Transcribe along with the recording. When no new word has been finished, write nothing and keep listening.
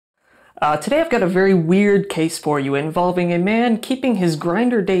Today I've got a very weird case for you involving a man keeping his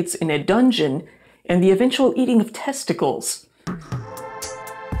grinder dates in a dungeon and the eventual eating of testicles.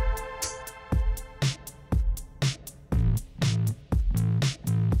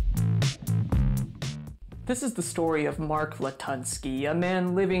 This is the story of Mark Latunski, a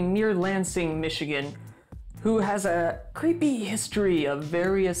man living near Lansing, Michigan, who has a creepy history of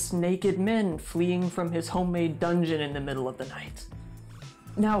various naked men fleeing from his homemade dungeon in the middle of the night.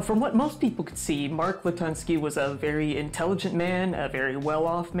 Now, from what most people could see, Mark Latunski was a very intelligent man, a very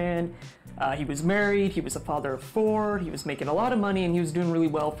well-off man. He was married, he was a father of 4, he was making a lot of money, and he was doing really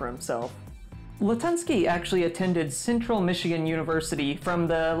well for himself. Latunski actually attended Central Michigan University from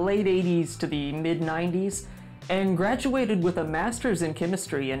the late 80s to the mid-90s, and graduated with a master's in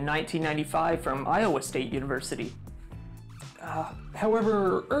chemistry in 1995 from Iowa State University.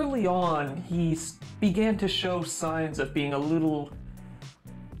 However, early on, he began to show signs of being a little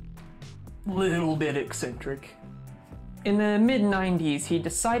bit eccentric. In the mid-90s, he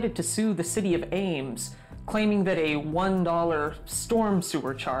decided to sue the city of Ames, claiming that a $1 storm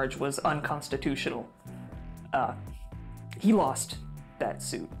sewer charge was unconstitutional. He lost that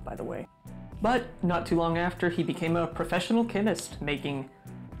suit, by the way. But not too long after, he became a professional chemist, making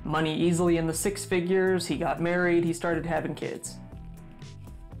money easily in the 6 figures. He got married, he started having kids.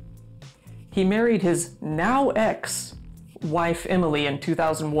 He married his now ex-wife Emily in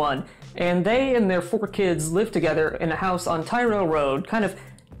 2001, and they and their 4 kids lived together in a house on Tyrell Road, kind of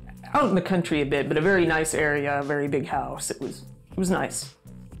out in the country a bit, but a very nice area, a very big house. It was nice.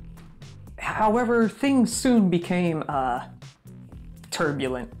 However, things soon became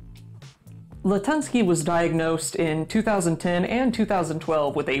turbulent. Latunski was diagnosed in 2010 and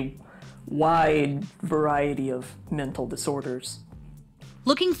 2012 with a wide variety of mental disorders.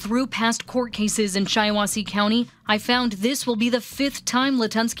 Looking through past court cases in Shiawassee County, I found this will be the 5th time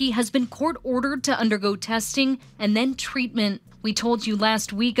Latunski has been court-ordered to undergo testing and then treatment. We told you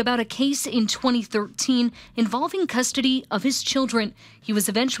last week about a case in 2013 involving custody of his children. He was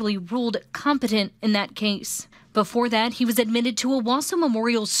eventually ruled competent in that case. Before that, he was admitted to a Wausau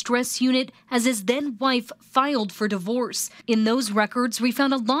Memorial Stress Unit as his then-wife filed for divorce. In those records, we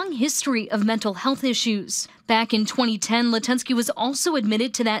found a long history of mental health issues. Back in 2010, Latunski was also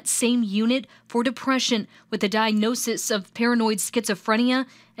admitted to that same unit for depression with a diagnosis of paranoid schizophrenia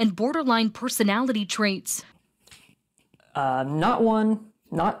and borderline personality traits. Not 1,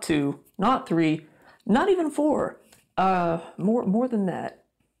 not 2, not 3, not even 4. More than that.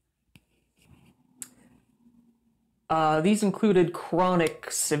 These included chronic,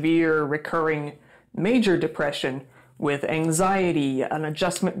 severe, recurring, major depression with anxiety, an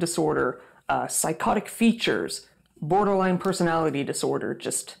adjustment disorder, psychotic features, borderline personality disorder,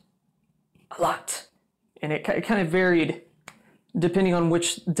 just a lot. And it kind of varied depending on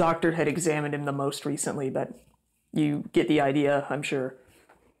which doctor had examined him the most recently, but you get the idea, I'm sure.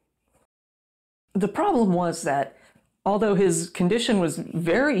 The problem was that although his condition was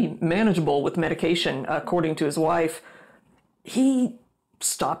very manageable with medication, according to his wife, he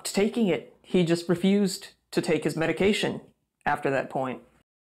stopped taking it. He just refused to take his medication after that point.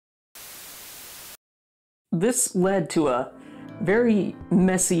 This led to a very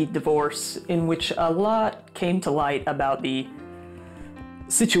messy divorce in which a lot came to light about the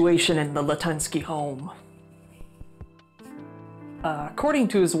situation in the Latunski home. According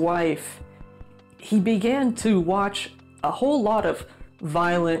to his wife, he began to watch a whole lot of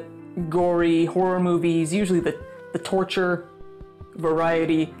violent, gory horror movies, usually the torture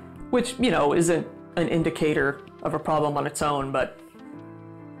variety, which, you know, isn't an indicator of a problem on its own, but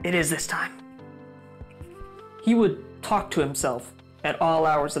it is this time. He would talk to himself at all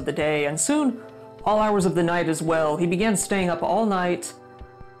hours of the day, and soon all hours of the night as well. He began staying up all night.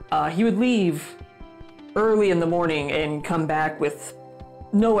 He would leave early in the morning and come back with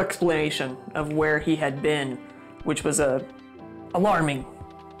no explanation of where he had been, which was alarming.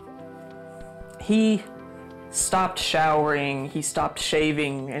 He stopped showering, he stopped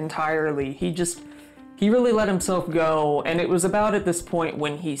shaving entirely. He really let himself go, and it was about at this point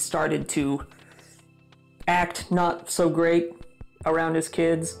when he started to act not so great around his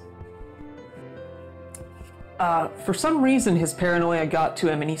kids. For some reason, his paranoia got to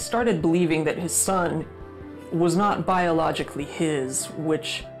him, and he started believing that his son was not biologically his,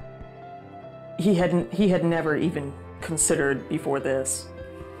 which he had never even considered before this.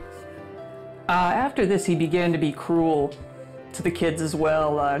 After this, he began to be cruel to the kids as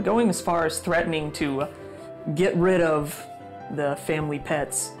well, going as far as threatening to get rid of the family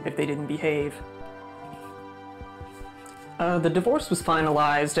pets if they didn't behave. The divorce was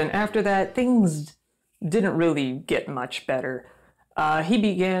finalized, and after that, things didn't really get much better. He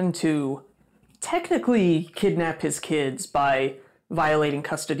began to technically kidnap his kids by violating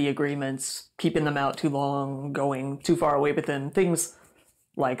custody agreements, keeping them out too long, going too far away with them, things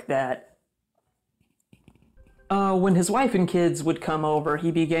like that. When his wife and kids would come over,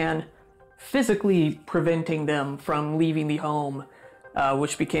 he began physically preventing them from leaving the home,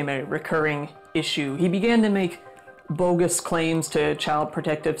 which became a recurring issue. He began to make bogus claims to Child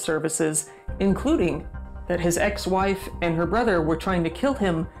Protective Services, including that his ex-wife and her brother were trying to kill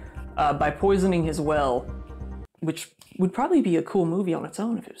him by poisoning his well, which would probably be a cool movie on its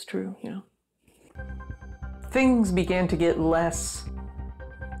own if it was true, you know? Things began to get less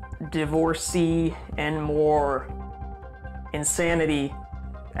divorcey and more insanity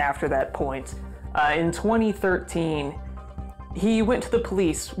after that point. In 2013, he went to the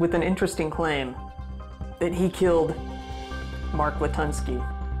police with an interesting claim that he killed Mark Latunski.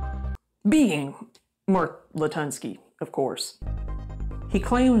 Being Mark Latunski, of course. He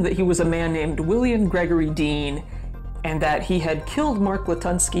claimed that he was a man named William Gregory Dean and that he had killed Mark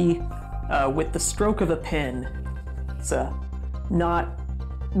Latunski with the stroke of a pen. It's not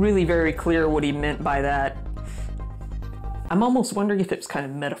really very clear what he meant by that. I'm almost wondering if it's kind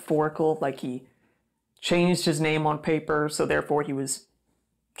of metaphorical, like he changed his name on paper, so therefore he was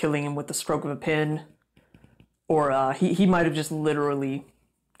killing him with the stroke of a pen. Or he might have just literally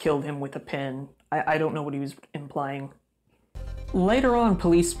killed him with a pen. I don't know what he was implying. Later on,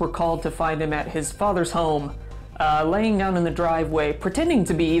 police were called to find him at his father's home, laying down in the driveway, pretending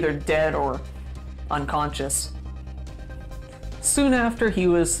to be either dead or unconscious. Soon after he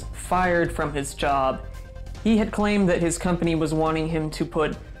was fired from his job, he had claimed that his company was wanting him to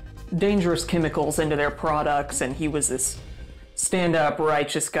put dangerous chemicals into their products, and he was this stand-up,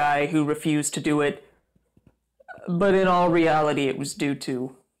 righteous guy who refused to do it. But in all reality, it was due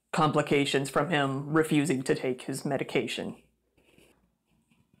to complications from him refusing to take his medication.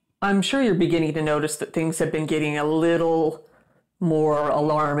 I'm sure you're beginning to notice that things have been getting a little more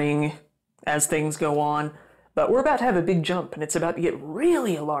alarming as things go on, but we're about to have a big jump, and it's about to get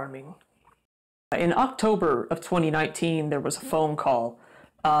really alarming. In October of 2019, there was a phone call.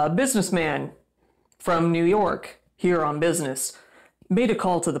 A businessman from New York, here on business, made a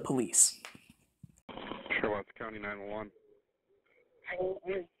call to the police. Charlotte County 911. I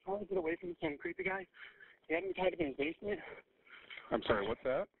want to get away from some creepy guy. He had me tied up in his basement. I'm sorry, what's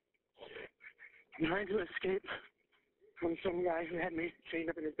that? I'm trying to escape from some guy who had me chained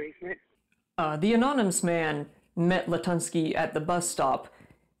up in his basement. The anonymous man met Latunski at the bus stop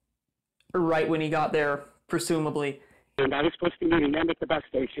right when he got there, presumably. And I was supposed to meet him at the bus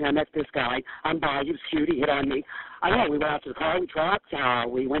station. I met this guy. I'm by. He was cute. He hit on me. I don't know. We went out to the car. We talked.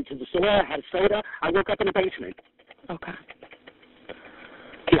 We went to the store. Had a soda. I woke up in the basement. Okay.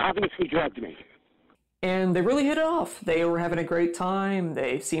 He obviously drugged me. And they really hit it off. They were having a great time.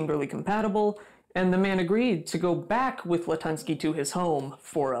 They seemed really compatible. And the man agreed to go back with Latunski to his home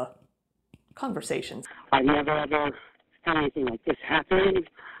for a conversation. I never ever had anything like this happen.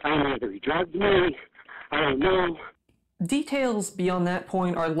 I don't know whether he drugged me. I don't know. Details beyond that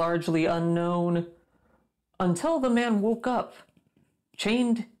point are largely unknown until the man woke up,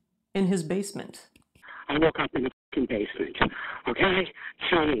 chained in his basement. I woke up in the basement, okay?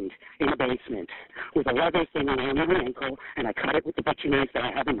 Chained in the basement with a leather thing around my ankle, and I cut it with the butcher knife that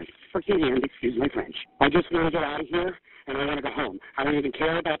I have in my freaking hand, excuse my French. I just want to get out of here, and I want to go home. I don't even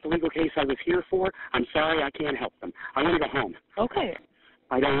care about the legal case I was here for. I'm sorry, I can't help them. I want to go home. Okay.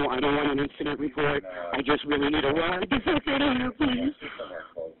 I don't want an incident report. I just really need a ride. Please.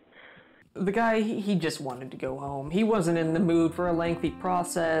 The guy, he just wanted to go home. He wasn't in the mood for a lengthy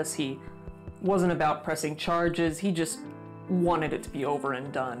process. He wasn't about pressing charges. He just wanted it to be over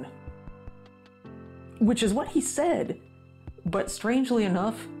and done. Which is what he said. But strangely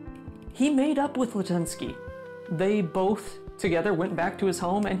enough, he made up with Latunski. They both together went back to his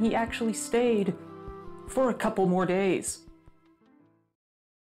home, and he actually stayed for a couple more days.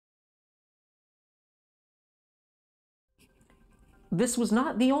 This was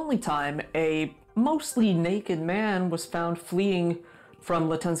not the only time a mostly naked man was found fleeing from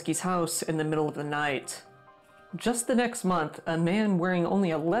Latunski's house in the middle of the night. Just the next month, a man wearing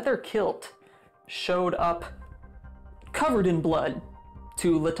only a leather kilt showed up covered in blood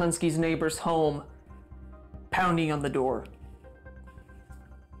to Latunski's neighbor's home, pounding on the door.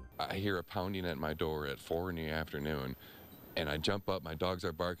 I hear a pounding at my door at 4 in the afternoon, and I jump up. My dogs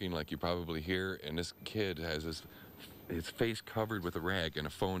are barking like you probably hear, and this kid has his face covered with a rag and a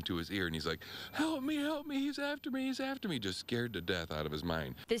phone to his ear, and he's like, help me, he's after me, just scared to death out of his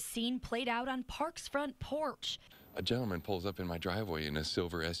mind. This scene played out on Park's front porch. a gentleman pulls up in my driveway in a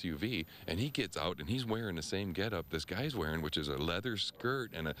silver SUV, and he gets out and he's wearing the same getup this guy's wearing, which is a leather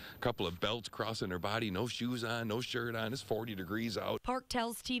skirt and a couple of belts crossing her body, no shoes on, no shirt on. It's 40 degrees out. Park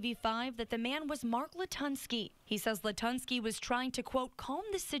tells TV5 that the man was Mark Latunski. He says Latunski was trying to, quote, calm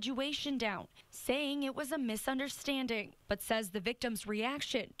the situation down, saying it was a misunderstanding, but says the victim's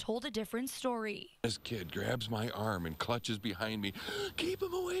reaction told a different story. This kid grabs my arm and clutches behind me. Keep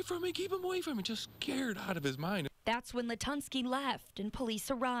him away from me, keep him away from me, just scared out of his mind. That's when Latunski left and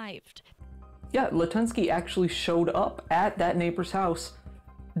police arrived. Yeah, Latunski actually showed up at that neighbor's house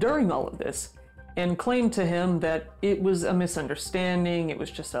during all of this and claimed to him that it was a misunderstanding, it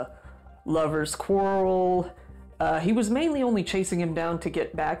was just a lover's quarrel. He was mainly only chasing him down to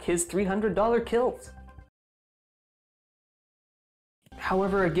get back his $300 kills.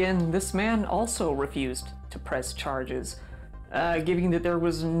 However, again, this man also refused to press charges, giving that there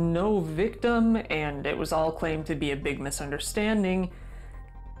was no victim and it was all claimed to be a big misunderstanding.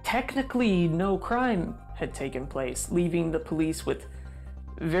 Technically, no crime had taken place, leaving the police with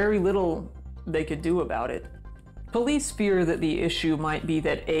very little they could do about it. Police fear that the issue might be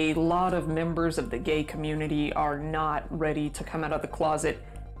that a lot of members of the gay community are not ready to come out of the closet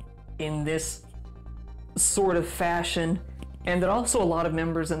in this sort of fashion, and that also a lot of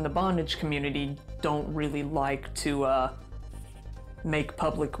members in the bondage community don't really like to make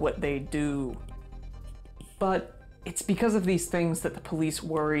public what they do. But it's because of these things that the police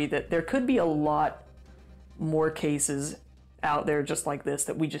worry that there could be a lot more cases out there just like this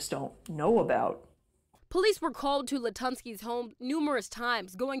that we just don't know about. Police were called to Latunski's home numerous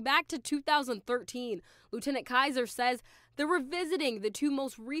times, going back to 2013. Lieutenant Kaiser says they're revisiting the two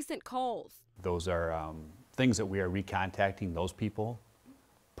most recent calls. Those are things that we are recontacting those people,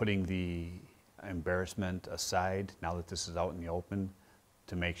 putting the embarrassment aside now that this is out in the open,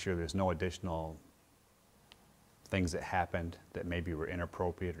 to make sure there's no additional things that happened that maybe were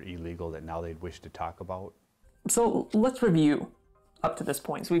inappropriate or illegal that now they'd wish to talk about. So let's review up to this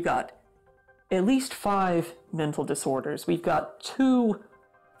point. So we've got at least 5 mental disorders. We've got 2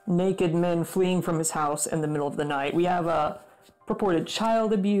 naked men fleeing from his house in the middle of the night. We have purported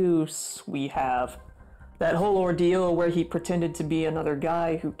child abuse. We have that whole ordeal where he pretended to be another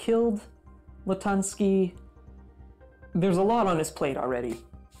guy who killed Latunski. There's a lot on his plate already.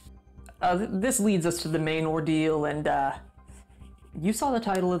 This leads us to the main ordeal, and you saw the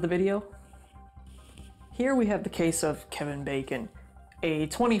title of the video? Here we have the case of Kevin Bacon, a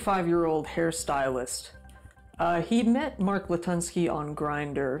 25-year-old hairstylist. He met Mark Latunski on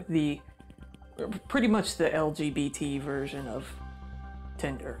Grindr, pretty much the LGBT version of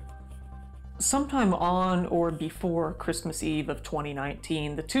Tinder. Sometime on or before Christmas Eve of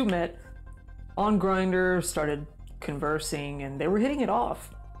 2019, the two met on Grindr, started conversing, and they were hitting it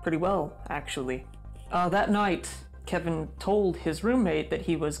off pretty well, actually. That night, Kevin told his roommate that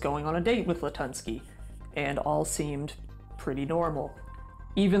he was going on a date with Latunski, and all seemed pretty normal.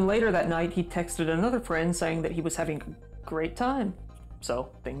 Even later that night, he texted another friend saying that he was having a great time, so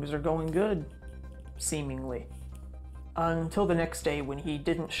things are going good, seemingly. Until the next day when he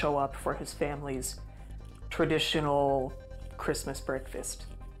didn't show up for his family's traditional Christmas breakfast.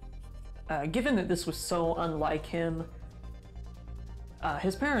 Given that this was so unlike him,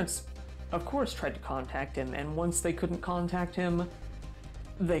 his parents, of course, tried to contact him, and once they couldn't contact him,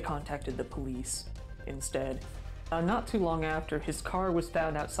 they contacted the police instead. Not too long after, his car was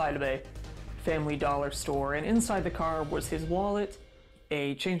found outside of a Family Dollar store, and inside the car was his wallet,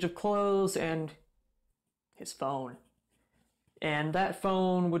 a change of clothes, and his phone. And that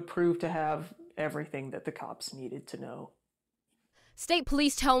phone would prove to have everything that the cops needed to know. State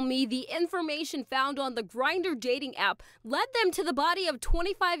police tell me the information found on the Grindr dating app led them to the body of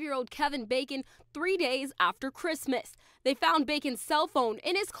 25-year-old Kevin Bacon 3 days after Christmas. They found Bacon's cell phone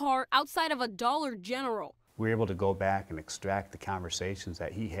in his car outside of a Dollar General. We were able to go back and extract the conversations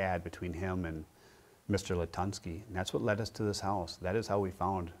that he had between him and Mr. Latunski, and that's what led us to this house. That is how we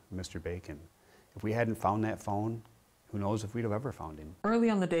found Mr. Bacon. If we hadn't found that phone, who knows if we'd have ever found him. Early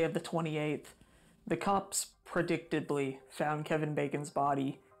on the day of the 28th, the cops predictably found Kevin Bacon's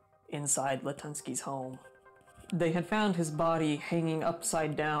body inside Latunski's home. They had found his body hanging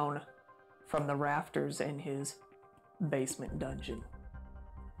upside down from the rafters in his basement dungeon.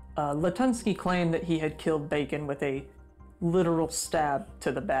 Latunski claimed that he had killed Bacon with a literal stab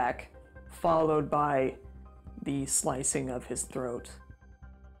to the back, followed by the slicing of his throat.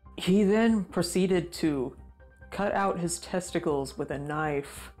 He then proceeded to cut out his testicles with a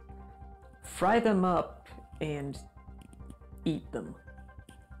knife, fry them up, and eat them.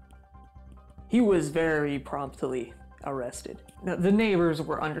 He was very promptly arrested. Now, the neighbors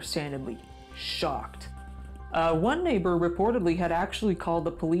were understandably shocked One neighbor reportedly had actually called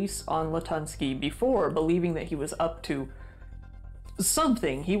the police on Latunski before, believing that he was up to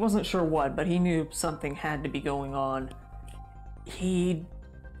something. He wasn't sure what, but he knew something had to be going on. He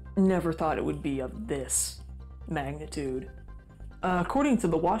never thought it would be of this magnitude. According to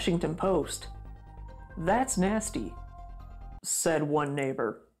the Washington Post, "That's nasty," said one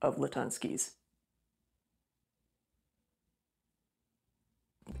neighbor of Latunski's.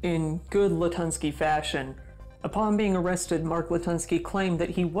 In good Latunski fashion, upon being arrested, Mark Latunski claimed that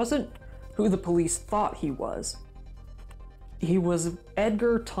he wasn't who the police thought he was. He was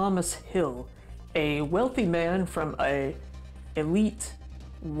Edgar Thomas Hill, a wealthy man from an elite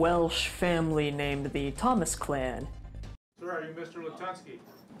Welsh family named the Thomas clan. Sir, are you Mr. Latunski?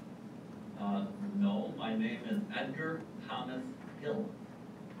 No, my name is Edgar Thomas Hill.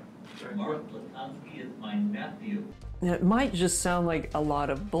 Mark Latunski is my nephew. It might just sound like a lot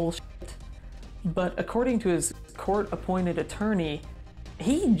of bullshit, but according to his court-appointed attorney,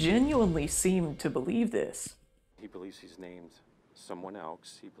 he genuinely seemed to believe this. He believes he's named someone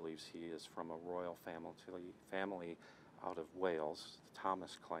else. He believes he is from a royal family out of Wales, the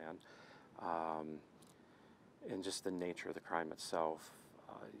Thomas clan. And just the nature of the crime itself,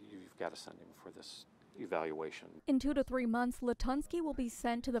 you've got to send him for this evaluation. In 2 to 3 months, Latunski will be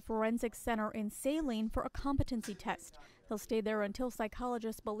sent to the Forensic Center in Saline for a competency test. He'll stay there until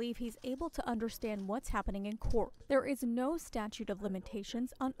psychologists believe he's able to understand what's happening in court. There is no statute of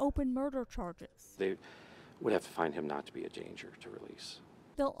limitations on open murder charges. They would have to find him not to be a danger to release.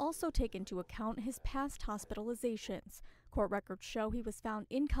 They'll also take into account his past hospitalizations. Court records show he was found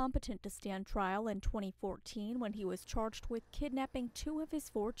incompetent to stand trial in 2014 when he was charged with kidnapping 2 of his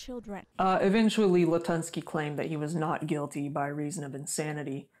 4 children. Eventually, Latunski claimed that he was not guilty by reason of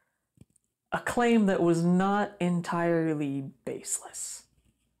insanity, a claim that was not entirely baseless.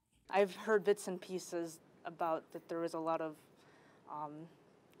 I've heard bits and pieces about that there was a lot of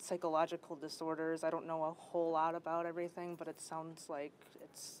psychological disorders. I don't know a whole lot about everything, but it sounds like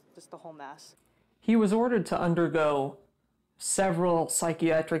it's just a whole mess. He was ordered to undergo several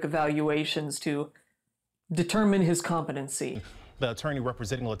psychiatric evaluations to determine his competency. The attorney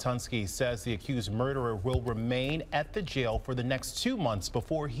representing Latunski says the accused murderer will remain at the jail for the next 2 months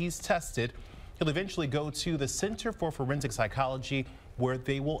before he's tested. He'll eventually go to the Center for Forensic Psychology, where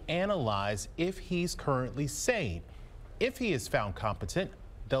they will analyze if he's currently sane. If he is found competent,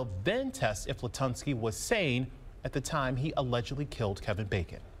 they'll then test if Latunski was sane at the time he allegedly killed Kevin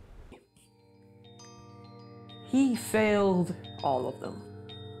Bacon. He failed all of them.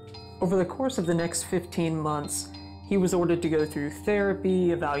 Over the course of the next 15 months, he was ordered to go through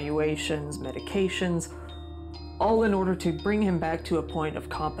therapy, evaluations, medications, all in order to bring him back to a point of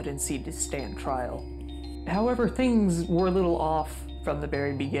competency to stand trial. However, things were a little off from the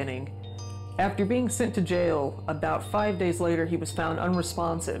very beginning. After being sent to jail, about 5 days later, he was found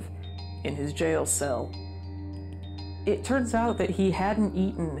unresponsive in his jail cell. It turns out that he hadn't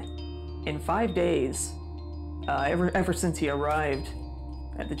eaten in 5 days, ever since he arrived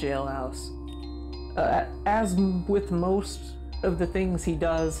at the jailhouse. As with most of the things he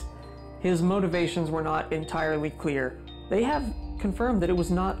does, his motivations were not entirely clear. They have confirmed that it was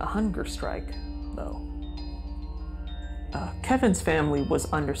not a hunger strike, though. Kevin's family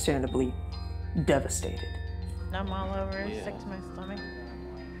was understandably devastated. I'm all over, sick to my stomach.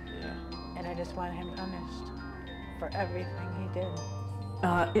 Yeah. And I just want him punished for everything he did.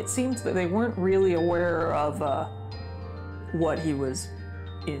 It seems that they weren't really aware of what he was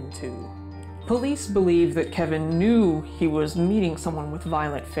into. Police believe that Kevin knew he was meeting someone with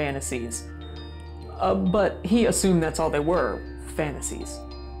violent fantasies, but he assumed that's all they were, fantasies.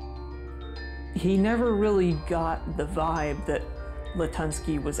 He never really got the vibe that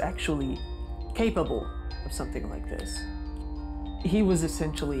Latunski was actually capable of something like this. He was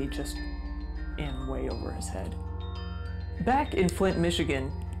essentially just in way over his head. Back in Flint,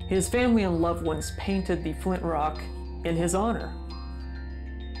 Michigan, his family and loved ones painted the Flint Rock in his honor.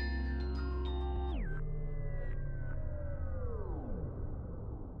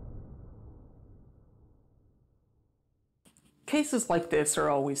 Cases like this are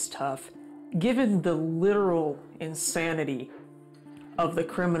always tough. Given the literal insanity of the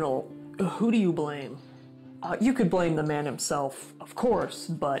criminal, who do you blame? You could blame the man himself, of course,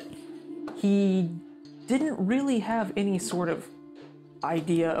 but he didn't really have any sort of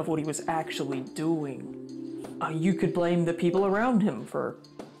idea of what he was actually doing. You could blame the people around him for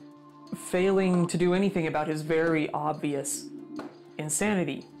failing to do anything about his very obvious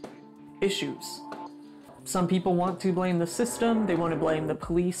insanity issues. Some people want to blame the system, they want to blame the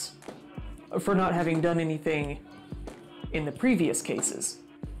police for not having done anything in the previous cases.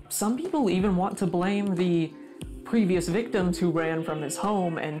 Some people even want to blame the previous victims who ran from his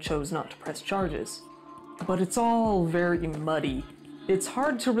home and chose not to press charges. But it's all very muddy. It's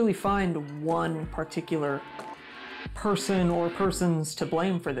hard to really find one particular person or persons to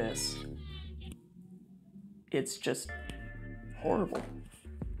blame for this. It's just horrible.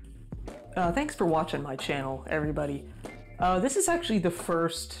 Thanks for watching my channel, everybody. This is actually the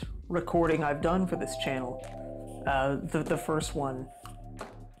first recording I've done for this channel. The first one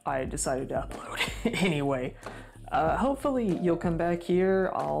I decided to upload anyway. Hopefully you'll come back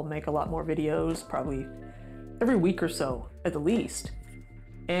here. I'll make a lot more videos, probably every week or so, at the least.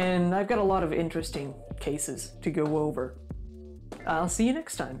 And I've got a lot of interesting cases to go over. I'll see you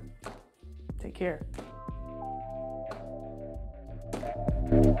next time. Take care.